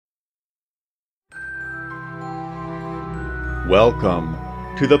Welcome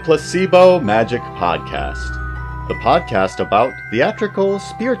to the Placebo Magic Podcast, the podcast about theatrical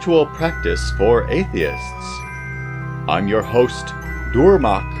spiritual practice for atheists. I'm your host,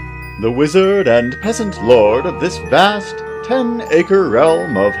 Durmak, the wizard and peasant lord of this vast 10-acre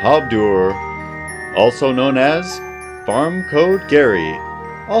realm of Habdur, also known as Farm Code Gary,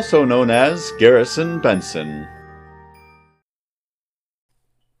 also known as Garrison Benson.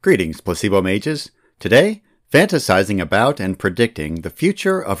 Greetings, Placebo Mages. Today, fantasizing about and predicting the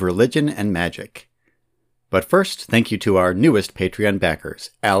future of religion and magic. But first, thank you to our newest Patreon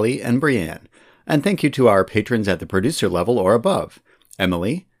backers, Allie and Brienne, and thank you to our patrons at the producer level or above,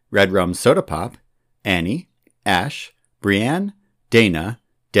 Emily, Red Rum Soda Pop, Annie, Ash, Brienne, Dana,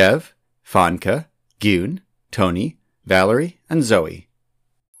 Dev, Fonka, Gune, Tony, Valerie, and Zoe.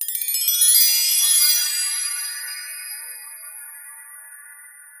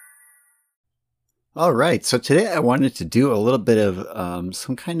 All right, so today I wanted to do a little bit of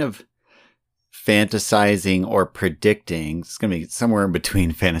some kind of fantasizing or predicting. It's going to be somewhere in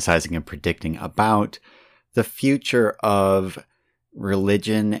between fantasizing and predicting about the future of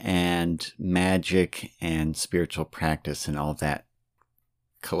religion and magic and spiritual practice and all that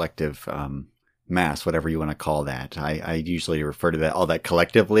collective mass, whatever you want to call that. I usually refer to that all that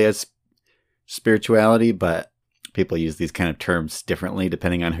collectively as spirituality, but people use these kind of terms differently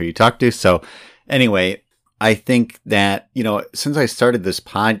depending on who you talk to. So anyway, I think that, since I started this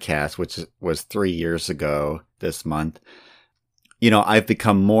podcast, which was 3 years ago this month, I've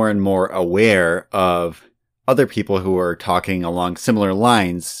become more and more aware of other people who are talking along similar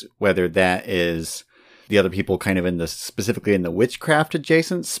lines, whether that is the other people kind of specifically in the witchcraft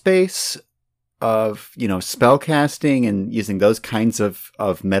adjacent space of, spell casting and using those kinds of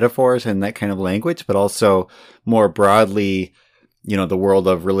metaphors and that kind of language, but also more broadly, the world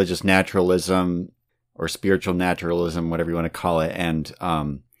of religious naturalism or spiritual naturalism, whatever you want to call it, and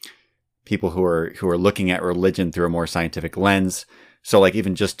people who are looking at religion through a more scientific lens. So, like,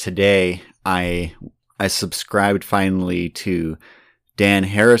 even just today, I subscribed finally to Dan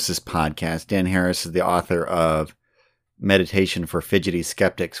Harris's podcast. Dan Harris is the author of Meditation for Fidgety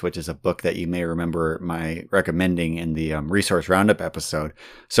Skeptics, which is a book that you may remember my recommending in the Resource Roundup episode.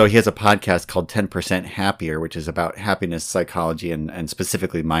 So he has a podcast called 10% Happier, which is about happiness psychology and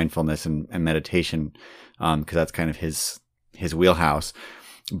specifically mindfulness and meditation, because that's kind of his wheelhouse.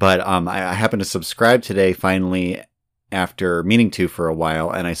 But I happened to subscribe today finally after meaning to for a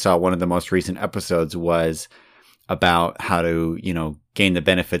while, and I saw one of the most recent episodes was about how to, gain the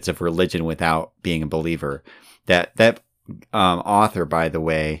benefits of religion without being a believer. That author, by the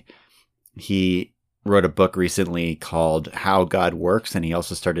way, he wrote a book recently called How God Works, and he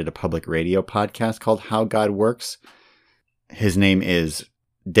also started a public radio podcast called How God Works. His name is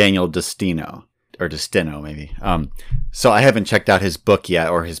Daniel Destino, or Destino, maybe. So I haven't checked out his book yet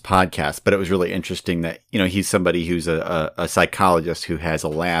or his podcast, but it was really interesting that, he's somebody who's a psychologist who has a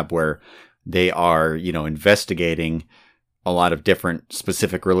lab where they are, investigating a lot of different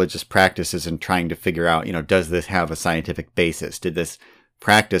specific religious practices and trying to figure out, does this have a scientific basis? Did this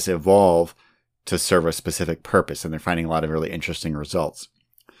practice evolve to serve a specific purpose? And they're finding a lot of really interesting results.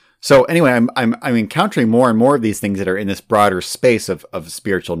 So anyway, I'm encountering more and more of these things that are in this broader space of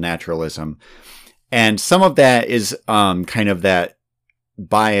spiritual naturalism. And some of that is kind of that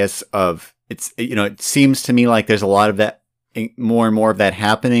bias of it seems to me like there's a lot of that, more and more of that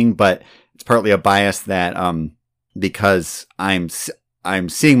happening, but it's partly a bias that because I'm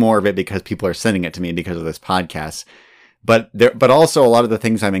seeing more of it because people are sending it to me because of this podcast. But also a lot of the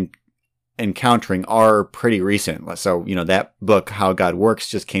things I'm encountering are pretty recent. So, that book, How God Works,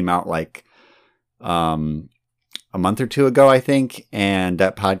 just came out like a month or two ago, I think. And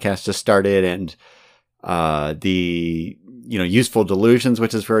that podcast just started. And the Useful Delusions,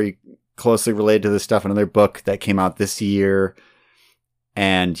 which is very closely related to this stuff, another book that came out this year.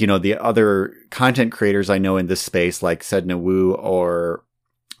 And, the other content creators I know in this space, like Sedna Wu or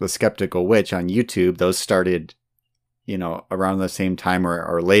The Skeptical Witch on YouTube, those started, around the same time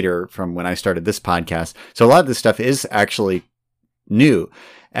or later from when I started this podcast. So a lot of this stuff is actually new.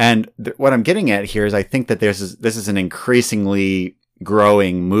 And what I'm getting at here is I think that this is an increasingly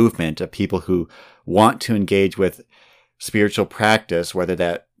growing movement of people who want to engage with spiritual practice, whether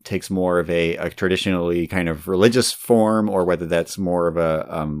that takes more of a traditionally kind of religious form, or whether that's more of a,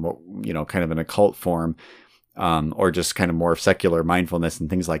 kind of an occult form, or just kind of more secular mindfulness and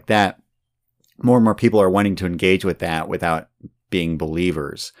things like that. More and more people are wanting to engage with that without being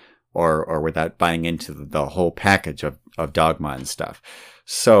believers or without buying into the whole package of dogma and stuff.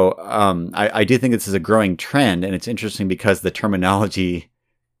 So, I do think this is a growing trend, and it's interesting because the terminology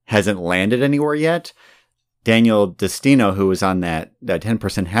hasn't landed anywhere yet. Daniel Destino, who was on that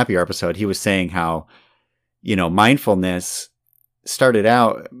 10% Happier episode, he was saying how, mindfulness started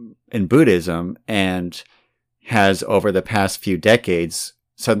out in Buddhism and has over the past few decades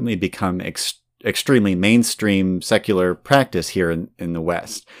suddenly become extremely mainstream secular practice here in the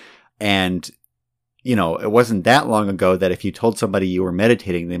West. And, it wasn't that long ago that if you told somebody you were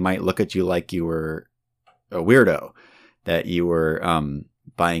meditating, they might look at you like you were a weirdo, that you were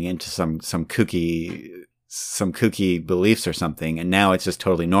buying into some kooky beliefs or something. And now it's just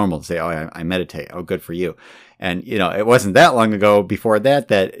totally normal to say, oh, I meditate. Oh, good for you. And, it wasn't that long ago before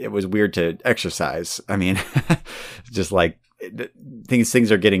that it was weird to exercise. I mean, just like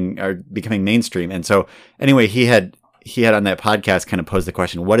things are becoming mainstream. And so anyway, he had on that podcast kind of posed the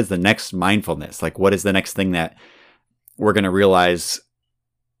question, what is the next mindfulness? Like, what is the next thing that we're going to realize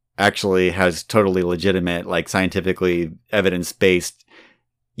actually has totally legitimate, like scientifically evidence-based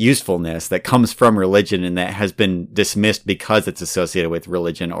usefulness that comes from religion and that has been dismissed because it's associated with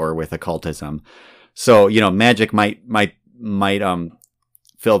religion or with occultism. So, magic might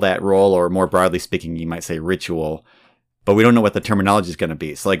fill that role, or more broadly speaking, you might say ritual, but we don't know what the terminology is going to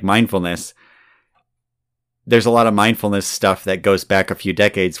be. So like mindfulness, there's a lot of mindfulness stuff that goes back a few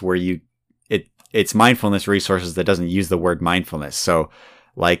decades where it's mindfulness resources that doesn't use the word mindfulness. So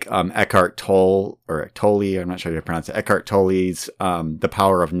like Eckhart Tolle, I'm not sure how to pronounce it, Eckhart Tolle's The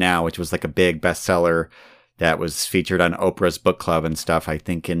Power of Now, which was like a big bestseller that was featured on Oprah's book club and stuff, I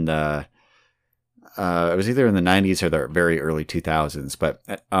think in the, it was either in the 90s or the very early 2000s. But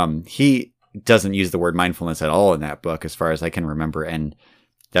he doesn't use the word mindfulness at all in that book, as far as I can remember. And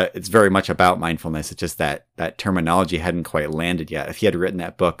that it's very much about mindfulness. It's just that terminology hadn't quite landed yet. If he had written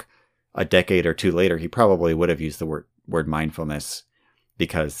that book a decade or two later, he probably would have used the word mindfulness,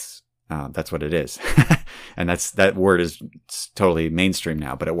 because that's what it is. And that word is totally mainstream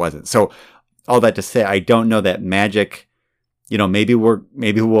now, but it wasn't. So all that to say, I don't know that magic, maybe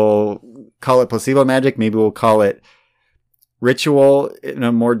we'll call it placebo magic. Maybe we'll call it ritual in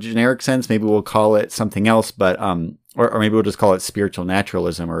a more generic sense. Maybe we'll call it something else, but, or maybe we'll just call it spiritual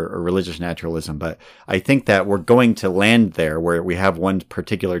naturalism or religious naturalism. But I think that we're going to land there where we have one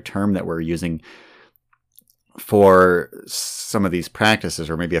particular term that we're using for some of these practices,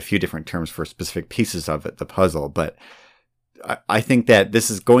 or maybe a few different terms for specific pieces of it, the puzzle. But I think that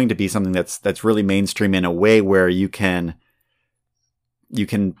this is going to be something that's really mainstream in a way where you can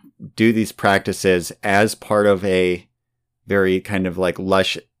do these practices as part of a very kind of like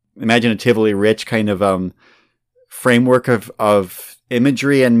lush, imaginatively rich kind of framework of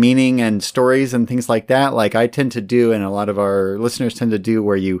imagery and meaning and stories and things like that, like I tend to do, and a lot of our listeners tend to do,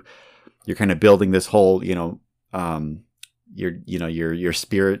 where you're kind of building this whole, your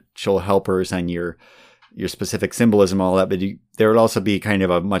spiritual helpers and your specific symbolism, all that. But there would also be kind of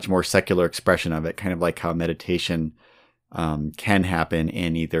a much more secular expression of it, kind of like how meditation can happen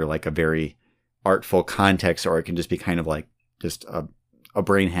in either like a very artful context, or it can just be kind of like just a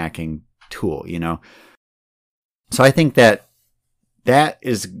brain hacking tool, So I think that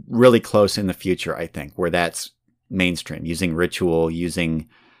is really close in the future, I think, where that's mainstream, using ritual, using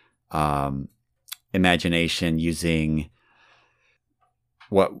imagination, using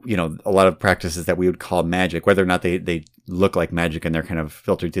what, a lot of practices that we would call magic, whether or not they look like magic and they're kind of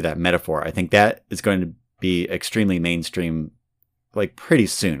filtered through that metaphor. I think that is going to be extremely mainstream, like pretty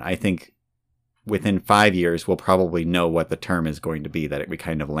soon. I think within 5 years, we'll probably know what the term is going to be that we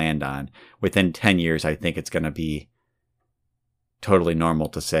kind of land on. Within 10 years, I think it's going to be totally normal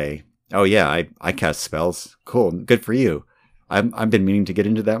to say, oh yeah, I cast spells. Cool. Good for you. I've been meaning to get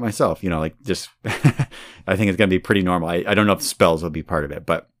into that myself, like just, I think it's going to be pretty normal. I don't know if spells will be part of it,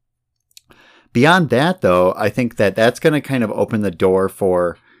 but beyond that though, I think that that's going to kind of open the door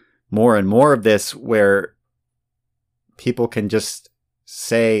for more and more of this, where people can just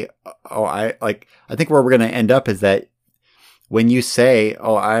say, oh, I think where we're going to end up is that when you say,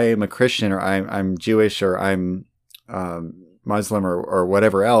 oh, I am a Christian, or I'm Jewish, or I'm Muslim, or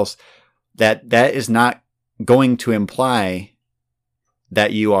whatever else, that is not going to imply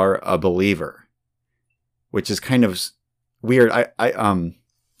that you are a believer, which is kind of weird.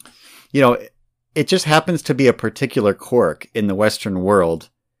 It just happens to be a particular quirk in the Western world,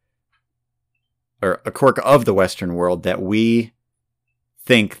 or a quirk of the Western world, that we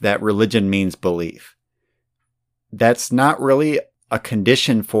think that religion means belief. That's not really a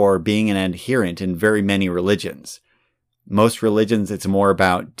condition for being an adherent in very many religions. Most religions, it's more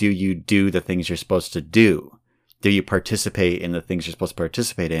about, do you do the things you're supposed to do? Do you participate in the things you're supposed to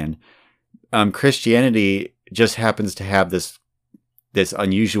participate in? Christianity just happens to have this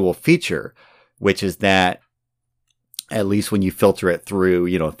unusual feature, which is that, at least when you filter it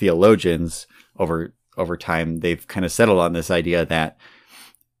through, theologians over over time, they've kind of settled on this idea that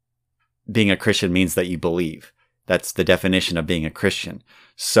being a Christian means that you believe. That's the definition of being a Christian.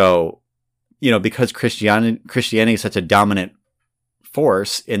 So, because Christianity is such a dominant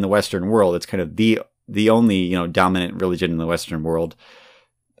force in the Western world, it's kind of the only, dominant religion in the Western world.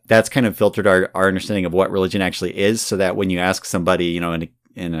 That's kind of filtered our understanding of what religion actually is, so that when you ask somebody,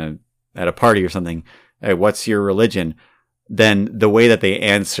 at a party or something, hey, what's your religion? Then the way that they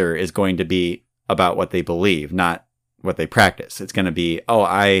answer is going to be about what they believe, not what they practice. It's going to be, oh,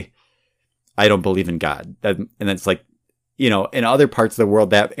 I don't believe in God. And it's like, in other parts of the world,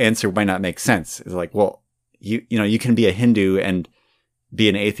 that answer might not make sense. It's like, well, you can be a Hindu and be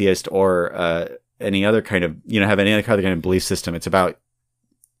an atheist, or any other kind of, have any other kind of belief system. It's about,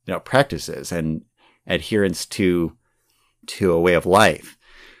 practices and adherence to a way of life.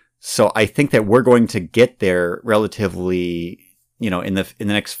 So I think that we're going to get there relatively, in the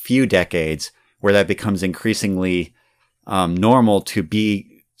next few decades, where that becomes increasingly normal to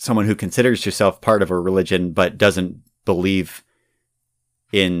be someone who considers yourself part of a religion but doesn't believe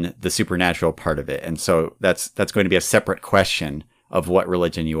in the supernatural part of it. And so that's going to be a separate question of what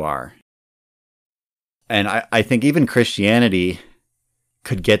religion you are. And I think even Christianity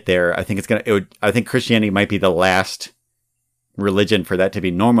could get there. I think I think Christianity might be the last religion for that to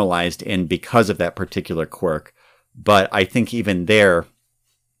be normalized in, because of that particular quirk. But I think even there,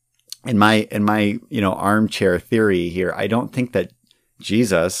 in my armchair theory here, I don't think that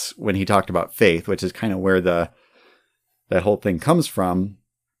Jesus, when he talked about faith, which is kind of where that whole thing comes from,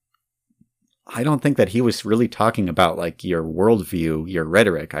 I don't think that he was really talking about like your worldview, your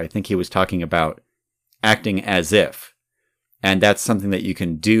rhetoric. I think he was talking about acting as if. And that's something that you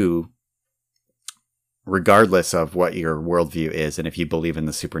can do regardless of what your worldview is. And if you believe in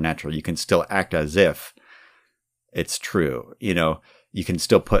the supernatural, you can still act as if it's true. You can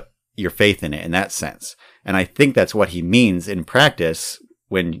still put your faith in it in that sense. And I think that's what he means in practice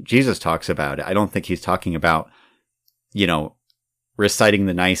when Jesus talks about it. I don't think he's talking about, reciting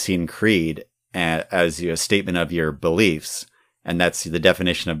the Nicene Creed as a statement of your beliefs. And that's the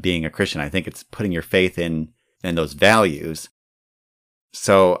definition of being a Christian. I think it's putting your faith in those values.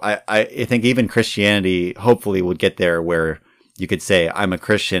 So I think even Christianity hopefully would get there where you could say, I'm a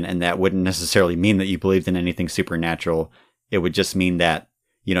Christian, and that wouldn't necessarily mean that you believed in anything supernatural. It would just mean that,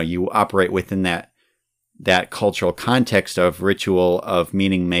 you operate within that cultural context of ritual, of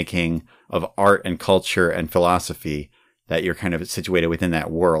meaning making, of art and culture and philosophy, that you're kind of situated within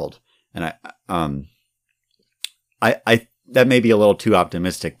that world. And I that may be a little too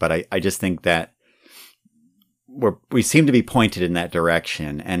optimistic, but I just think that we seem to be pointed in that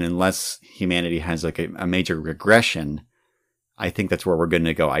direction. And unless humanity has like a major regression, I think that's where we're going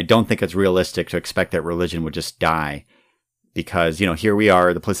to go. I don't think it's realistic to expect that religion would just die, because, here we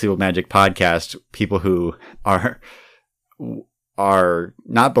are, the Placebo Magic podcast, people who are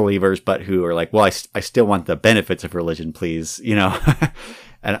not believers, but who are like, well, I still want the benefits of religion, please, and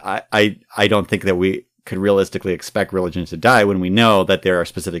I don't think that we could realistically expect religion to die when we know that there are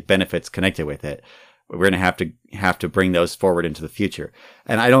specific benefits connected with it. We're going to have to bring those forward into the future.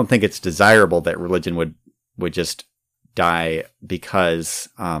 And I don't think it's desirable that religion would just die, because,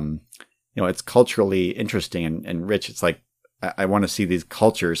 it's culturally interesting and rich. It's like, I want to see these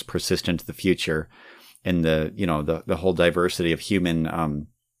cultures persist into the future, in the whole diversity of human,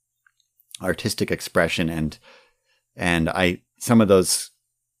 artistic expression. And some of those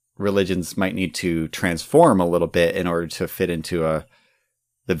religions might need to transform a little bit in order to fit into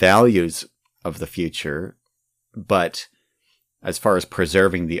the values of the future. But as far as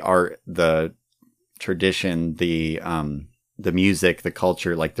preserving the art, the tradition, the music, the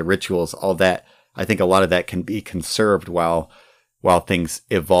culture, like the rituals, all that, I think a lot of that can be conserved while things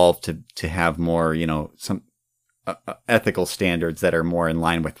evolve to have more, some ethical standards that are more in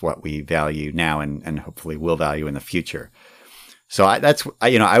line with what we value now and hopefully will value in the future. So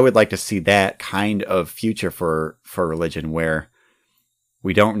I would like to see that kind of future for religion, where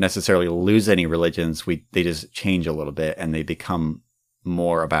we don't necessarily lose any religions. They just change a little bit, and they become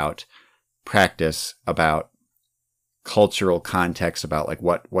more about practice, about cultural context, about like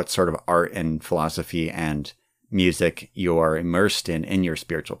what sort of art and philosophy and music you are immersed in your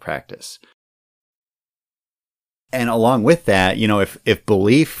spiritual practice. And along with that, if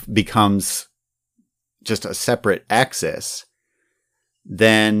belief becomes just a separate axis,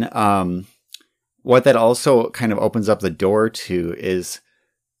 then what that also kind of opens up the door to is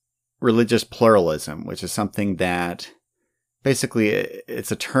religious pluralism, which is something that basically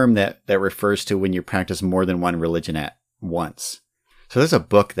it's a term that refers to when you practice more than one religion at once. So there's a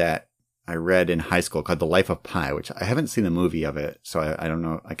book that I read in high school called The Life of Pi, which I haven't seen the movie of it, so I don't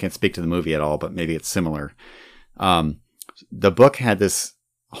know. I can't speak to the movie at all, but maybe it's similar. The book had this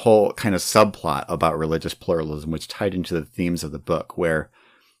whole kind of subplot about religious pluralism, which tied into the themes of the book, where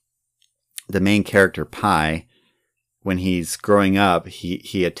the main character, Pi, when he's growing up,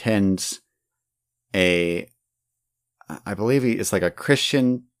 he attends I believe it's like a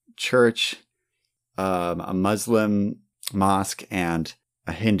Christian church, a Muslim mosque, and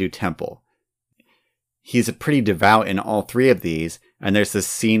a Hindu temple. He's pretty devout in all three of these, and there's this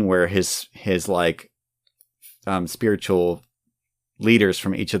scene where his like spiritual leaders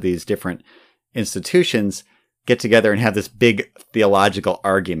from each of these different institutions get together and have this big theological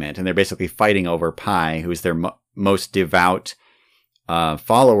argument, and they're basically fighting over Pi, who's their most devout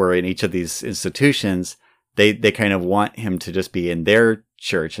follower in each of these institutions. They kind of want him to just be in their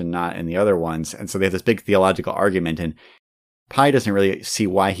church and not in the other ones, and so they have this big theological argument, and Pi doesn't really see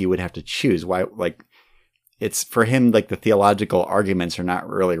why he would have to choose. Why, like, it's for him, like, the theological arguments are not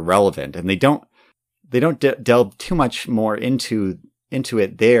really relevant, and they don't delve too much more into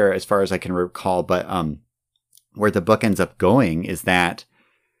it there, as far as I can recall. But where the book ends up going is that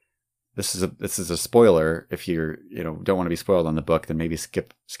this is a spoiler. If you're don't want to be spoiled on the book, then maybe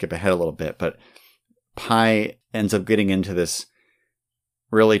skip ahead a little bit. But Pi ends up getting into this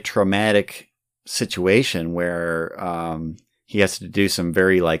really traumatic situation where he has to do some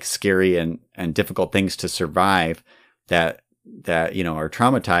very like scary and difficult things to survive that are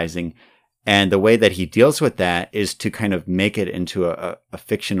traumatizing. And the way that he deals with that is to kind of make it into a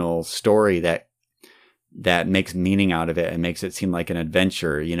fictional story that makes meaning out of it and makes it seem like an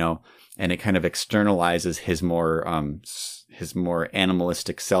adventure, and it kind of externalizes his more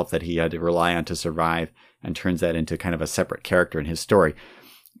animalistic self that he had to rely on to survive, and turns that into kind of a separate character in his story.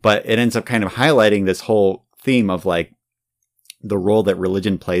 But it ends up kind of highlighting this whole theme of like the role that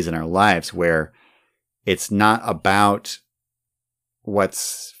religion plays in our lives, where it's not about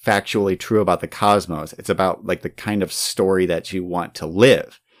what's factually true about the cosmos. It's about like the kind of story that you want to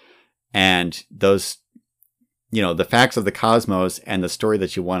live. And those, the facts of the cosmos and the story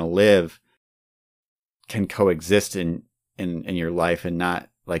that you want to live can coexist in your life, and not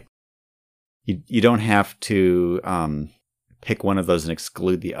like you don't have to pick one of those and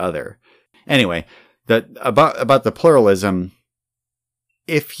exclude the other. Anyway, about the pluralism,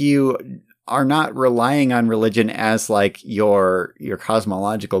 if you are not relying on religion as like your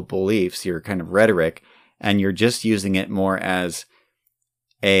cosmological beliefs, your kind of rhetoric, and you're just using it more as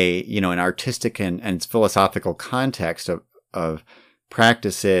an artistic and philosophical context of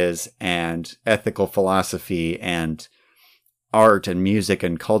practices and ethical philosophy and art and music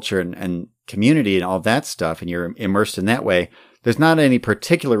and culture and community and all that stuff, and you're immersed in that way, there's not any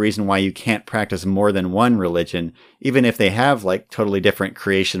particular reason why you can't practice more than one religion, even if they have like totally different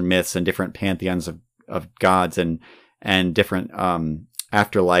creation myths and different pantheons of gods and different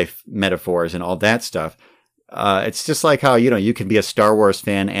afterlife metaphors and all that stuff. It's just like how, you can be a Star Wars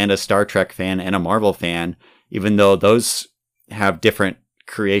fan and a Star Trek fan and a Marvel fan, even though those have different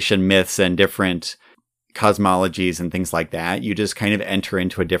creation myths and different cosmologies and things like that. You just kind of enter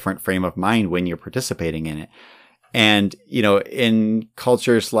into a different frame of mind when you're participating in it. And, in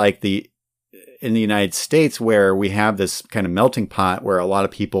cultures like in the United States, where we have this kind of melting pot where a lot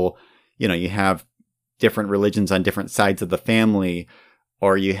of people, you have different religions on different sides of the family,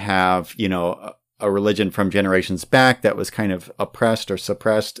 or you have, a religion from generations back that was kind of oppressed or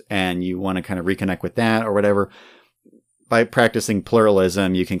suppressed, and you want to kind of reconnect with that or whatever. By practicing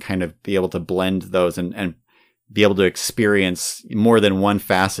pluralism, you can kind of be able to blend those and be able to experience more than one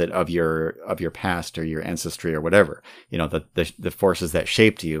facet of your past or your ancestry or whatever, the forces that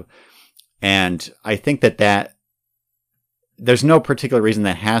shaped you. And I think that there's no particular reason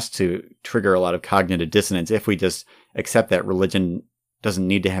that has to trigger a lot of cognitive dissonance if we just accept that religion doesn't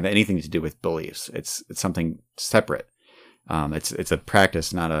need to have anything to do with beliefs. It's something separate. It's a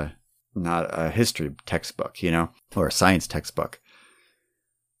practice, not a history textbook, or a science textbook.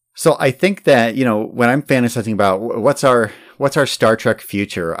 So I think that, when I'm fantasizing about what's our Star Trek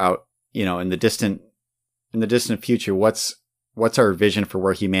future out, in the distant future, what's our vision for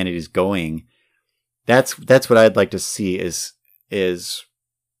where humanity is going? That's what I'd like to see is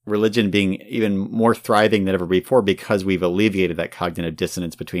religion being even more thriving than ever before, because we've alleviated that cognitive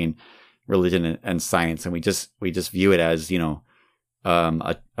dissonance between religion and science, and we just view it as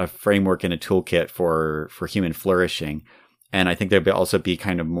a framework and a toolkit for human flourishing. And I think there'd also be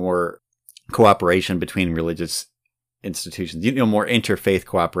kind of more cooperation between religious institutions, more interfaith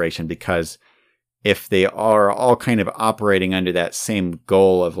cooperation, because if they are all kind of operating under that same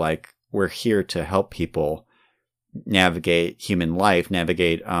goal of like, we're here to help people navigate human life,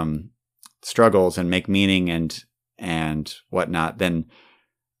 navigate struggles and make meaning and whatnot, then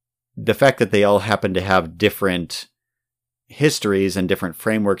the fact that they all happen to have different histories and different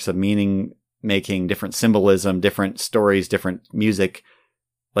frameworks of meaning making, different symbolism, different stories, different music,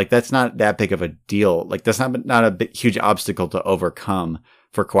 like that's not that big of a deal. Like that's not a big, huge obstacle to overcome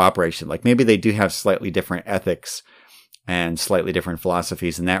for cooperation. Like maybe they do have slightly different ethics and slightly different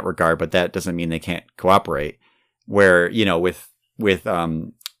philosophies in that regard, but that doesn't mean they can't cooperate. Where, you know, with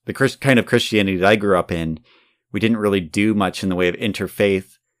the kind of Christianity that I grew up in, we didn't really do much in the way of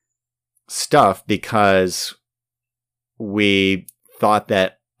interfaith stuff because we thought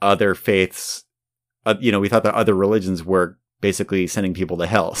that other faiths, we thought that other religions were basically sending people to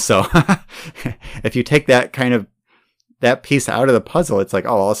hell. So if you take that kind of, that piece out of the puzzle, it's like,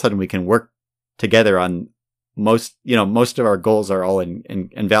 oh, all of a sudden we can work together on most of our goals are all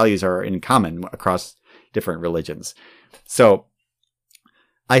and values are in common across different religions. So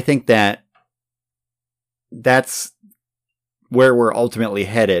I think that that's where we're ultimately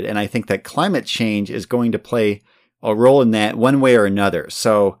headed. And I think that climate change is going to play a role in that one way or another.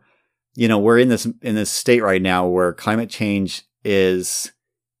 So, we're in this state right now where climate change is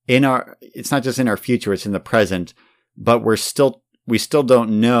it's not just in our future, it's in the present, but we still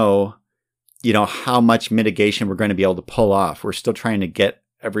don't know, how much mitigation we're going to be able to pull off. We're still trying to get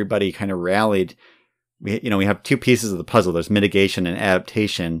everybody kind of rallied. We have two pieces of the puzzle. There's mitigation and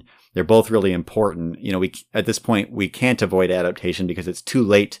adaptation. They're both really important. At this point, we can't avoid adaptation because it's too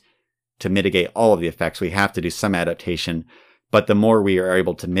late to mitigate all of the effects. We have to do some adaptation, but the more we are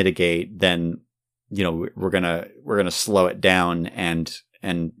able to mitigate, then, we're going to slow it down and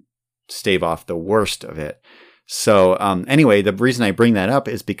stave off the worst of it. So, anyway, the reason I bring that up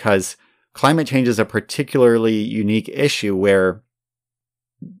is because climate change is a particularly unique issue where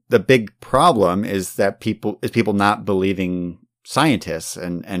the big problem is that people not believing scientists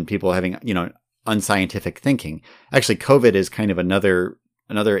and people having, unscientific thinking. Actually, COVID is kind of another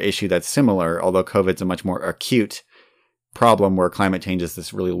issue that's similar, although COVID's a much more acute problem where climate change is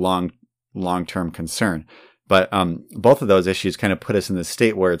this really long-term concern. But both of those issues kind of put us in this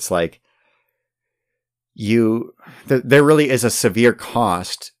state where it's like there really is a severe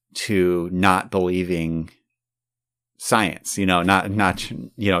cost to not believing science,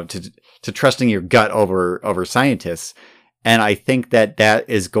 to trusting your gut over scientists. And I think that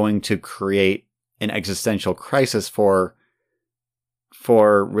is going to create an existential crisis for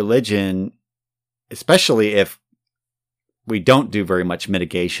religion, especially if we don't do very much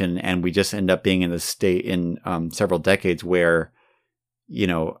mitigation and we just end up being in this state in several decades where,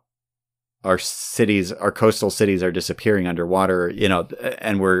 our coastal cities are disappearing underwater,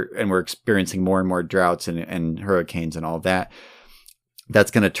 and we're experiencing more and more droughts and hurricanes and all that.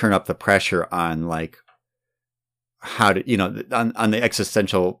 That's going to turn up the pressure on like how to, on the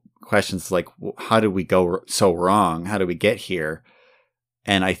existential questions, like how did we go so wrong? How do we get here?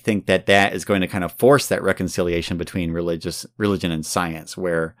 And I think that is going to kind of force that reconciliation between religion and science,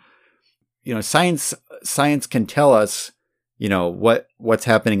 where, science can tell us, what's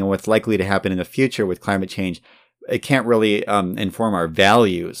happening and what's likely to happen in the future with climate change. It can't really inform our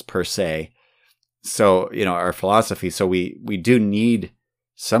values per se. So, our philosophy. So we do need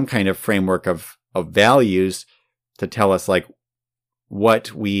some kind of framework of values to tell us like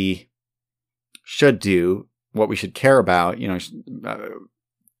what we should do, what we should care about,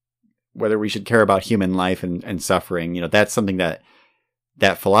 whether we should care about human life and suffering. That's something that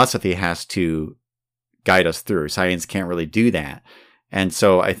philosophy has to guide us through. Science can't really do that. And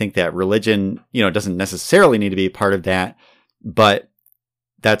so I think that religion, doesn't necessarily need to be part of that, but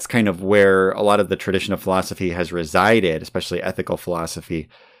that's kind of where a lot of the tradition of philosophy has resided, especially ethical philosophy.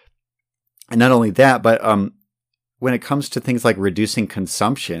 And not only that, but when it comes to things like reducing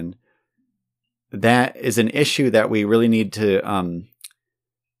consumption, that is an issue that we really need to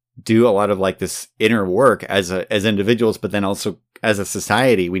do a lot of like this inner work as individuals, but then also as a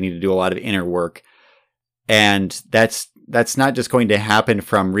society, we need to do a lot of inner work. And that's not just going to happen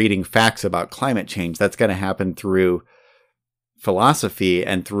from reading facts about climate change. That's going to happen through philosophy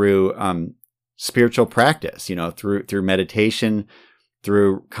and through spiritual practice, through meditation,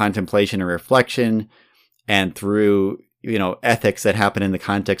 through contemplation and reflection, and through, ethics that happen in the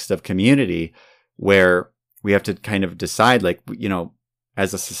context of community, where we have to kind of decide, like,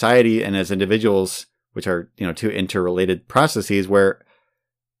 as a society and as individuals, which are, two interrelated processes, where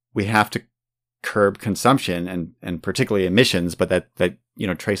we have to curb consumption and particularly emissions, but that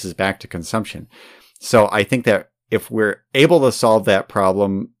traces back to consumption. So I think that if we're able to solve that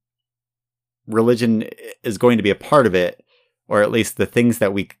problem, religion is going to be a part of it, or at least the things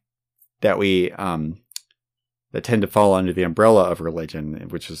that we that tend to fall under the umbrella of religion,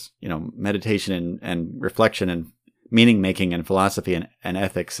 which is, meditation and reflection and meaning making and philosophy and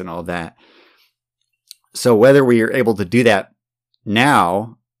ethics and all that. So whether we are able to do that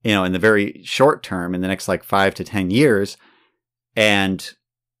now, in the very short term, in the next 5 to 10 years, and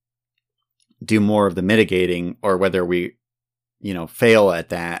do more of the mitigating, or whether we, fail at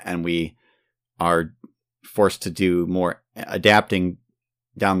that and we are forced to do more adapting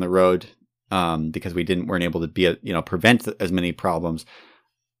down the road, because we weren't able to prevent as many problems,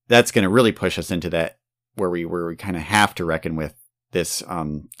 that's going to really push us into that where we kind of have to reckon with this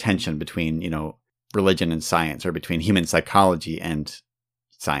tension between, religion and science, or between human psychology and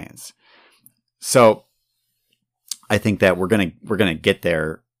science. So I think that we're gonna get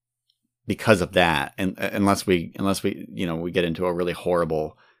there because of that, and unless we we get into a really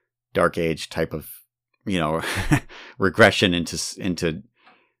horrible dark age type of regression into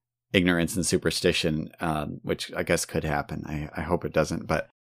ignorance and superstition, which I guess could happen. I hope it doesn't. But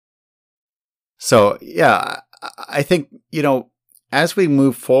so yeah, I think as we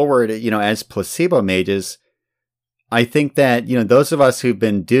move forward, as placebo mages, I think that those of us who've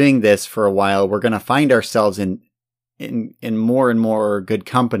been doing this for a while, we're going to find ourselves in more and more good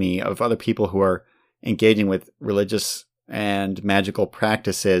company of other people who are engaging with religious and magical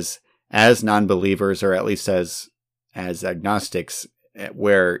practices as non-believers, or at least as agnostics,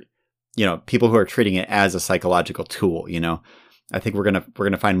 where people who are treating it as a psychological tool. I think we're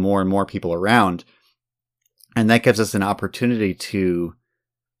gonna find more and more people around, and that gives us an opportunity to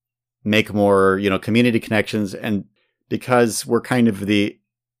make more community connections. And because we're kind of the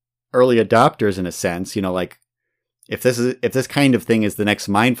early adopters in a sense, if this kind of thing is the next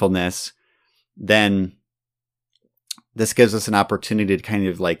mindfulness, then this gives us an opportunity to kind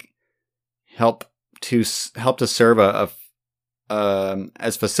of help to serve as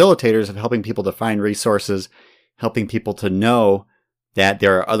facilitators of helping people to find resources, helping people to know that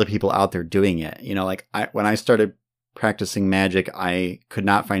there are other people out there doing it. When I started practicing magic, I could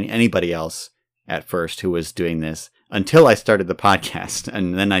not find anybody else at first who was doing this until I started the podcast.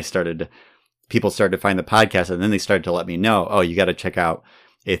 And then people started to find the podcast, and then they started to let me know, oh, you got to check out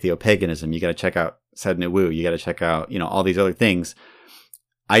atheopaganism. You got to check out Sedna Wu. You got to check out, all these other things.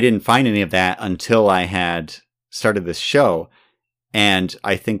 I didn't find any of that until I had started this show. And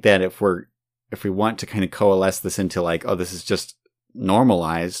I think that if we want to kind of coalesce this into this is just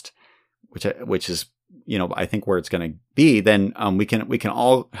normalized, which is, I think where it's going to be, then we can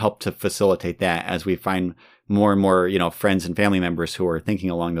all help to facilitate that as we find more and more, friends and family members who are thinking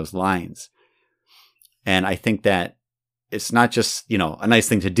along those lines. And I think that it's not just, a nice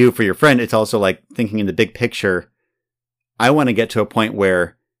thing to do for your friend. It's also thinking in the big picture. I want to get to a point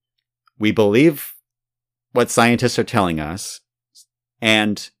where we believe what scientists are telling us,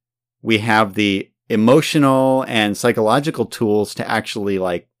 and we have the emotional and psychological tools to actually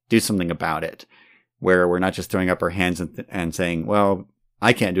do something about it, where we're not just throwing up our hands and saying, well,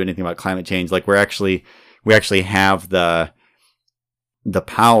 I can't do anything about climate change. We actually have the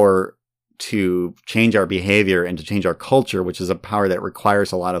power to change our behavior and to change our culture, which is a power that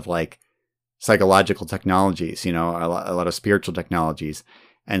requires a lot of psychological technologies, a lot of spiritual technologies.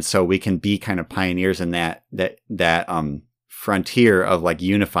 And so we can be kind of pioneers in that frontier of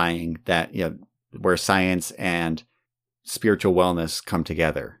unifying that, where science and spiritual wellness come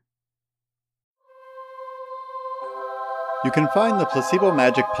together. You can find the Placebo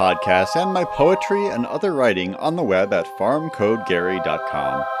Magic podcast and my poetry and other writing on the web at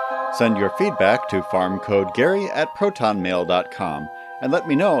farmcodegary.com. Send your feedback to farmcodegary@protonmail.com and let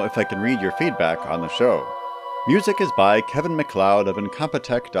me know if I can read your feedback on the show. Music is by Kevin MacLeod of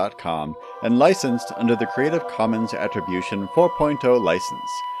Incompetech.com and licensed under the Creative Commons Attribution 4.0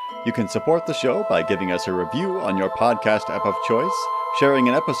 license. You can support the show by giving us a review on your podcast app of choice, sharing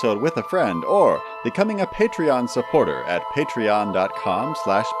an episode with a friend, or becoming a Patreon supporter at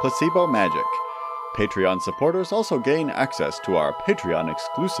patreon.com/placebomagic. Patreon supporters also gain access to our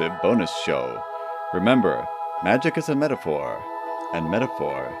Patreon-exclusive bonus show. Remember, magic is a metaphor, and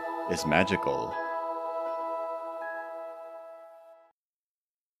metaphor is magical.